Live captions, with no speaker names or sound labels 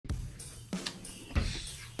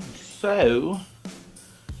So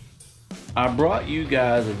I brought you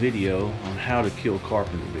guys a video on how to kill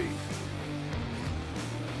carpenter bees.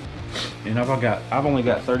 And I've only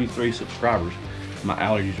got 33 subscribers. My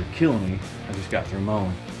allergies are killing me. I just got through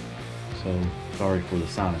mowing. So sorry for the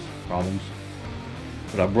sinus problems.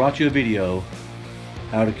 But I brought you a video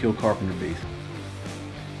how to kill carpenter bees.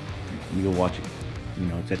 You go watch it. You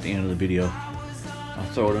know, it's at the end of the video. I'll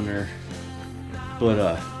throw it in there.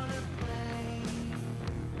 But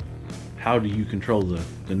how do you control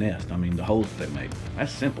the nest? I mean, the holes that they make.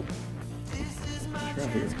 That's simple. It's right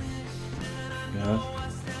here, guys.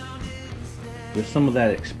 There's some of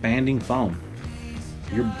that expanding foam.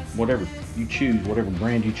 Your whatever you choose, whatever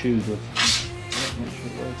brand you choose.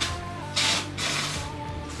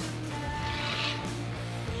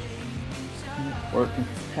 Working.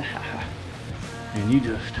 And you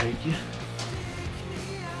just take it.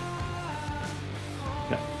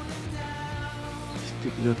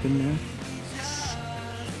 Stick it up in there.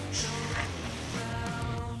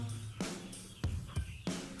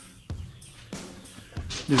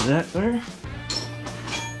 Do that there.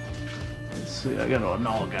 Let's see, I got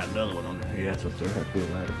another one on there. Yeah, it's up there. I have to put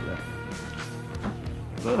a ladder for that.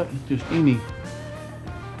 But just any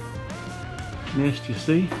nest you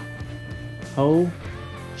see, hole.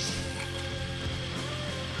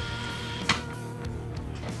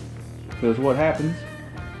 Because what happens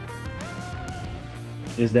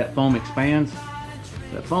is that foam expands.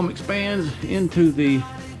 That foam expands into the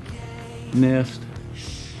nest.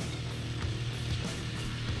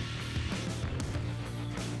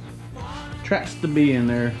 Traps the bee in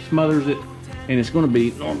there, smothers it, and it's going to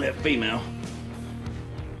be normally a female.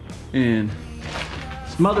 And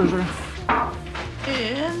smothers her,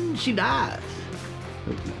 and she dies.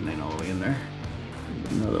 Oops, that ain't all the way in there.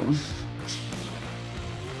 Another one.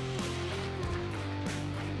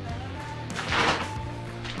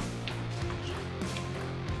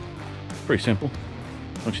 Pretty simple,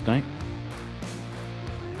 don't you think?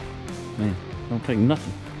 Man, don't take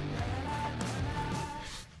nothing.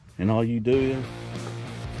 And all you do is,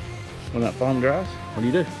 when that foam dries, what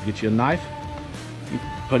do? Get you a knife,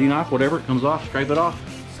 putty knife, whatever, it comes off, scrape it off.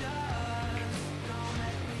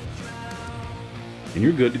 And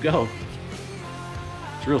you're good to go.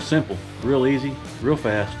 It's real simple, real easy, real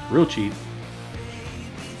fast, real cheap.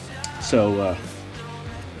 So,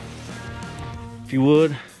 if you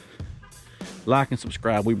would, like and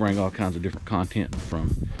subscribe. We bring all kinds of different content,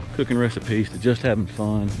 from cooking recipes to just having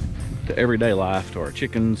fun, to everyday life, to our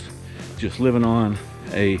chickens, just living on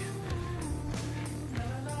a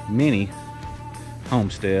mini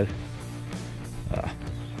homestead. Because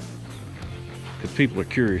people are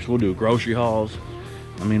curious. We'll do grocery hauls.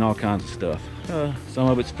 I mean, all kinds of stuff. Some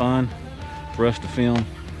of it's fun for us to film.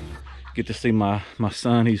 Get to see my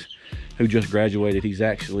son, who just graduated. He's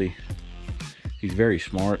very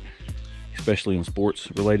smart, especially in sports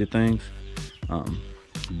related things.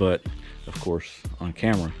 But of course on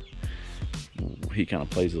camera he kind of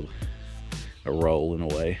plays a role in a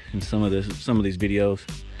way in some of these videos,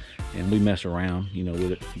 and we mess around, you know,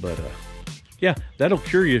 with it. But yeah, that'll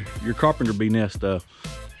cure your carpenter bee nest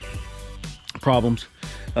problems.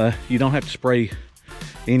 You don't have to spray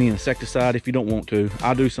any insecticide if you don't want to.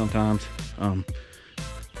 I do sometimes.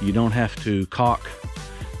 You don't have to caulk,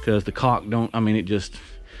 because the caulk it just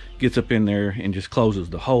gets up in there and just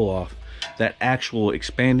closes the hole off. That actual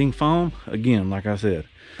expanding foam, again, like I said,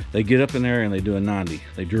 they get up in there and they do a 90.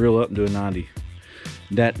 They drill up and do a 90.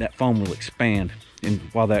 That foam will expand, and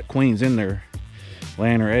while that queen's in there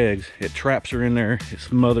laying her eggs, it traps her in there, it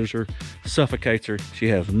smothers her, suffocates her. She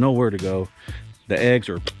has nowhere to go. The eggs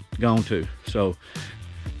are gone too. So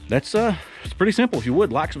that's it's pretty simple. If you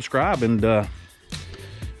would, like, subscribe, and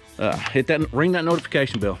ring that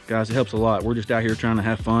notification bell, guys. It helps a lot. We're just out here trying to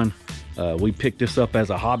have fun. We picked this up as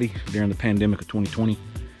a hobby during the pandemic of 2020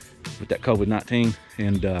 with that COVID-19,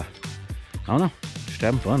 and I don't know, just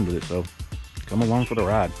having fun with it. So come along for the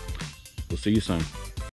ride. We'll see you soon.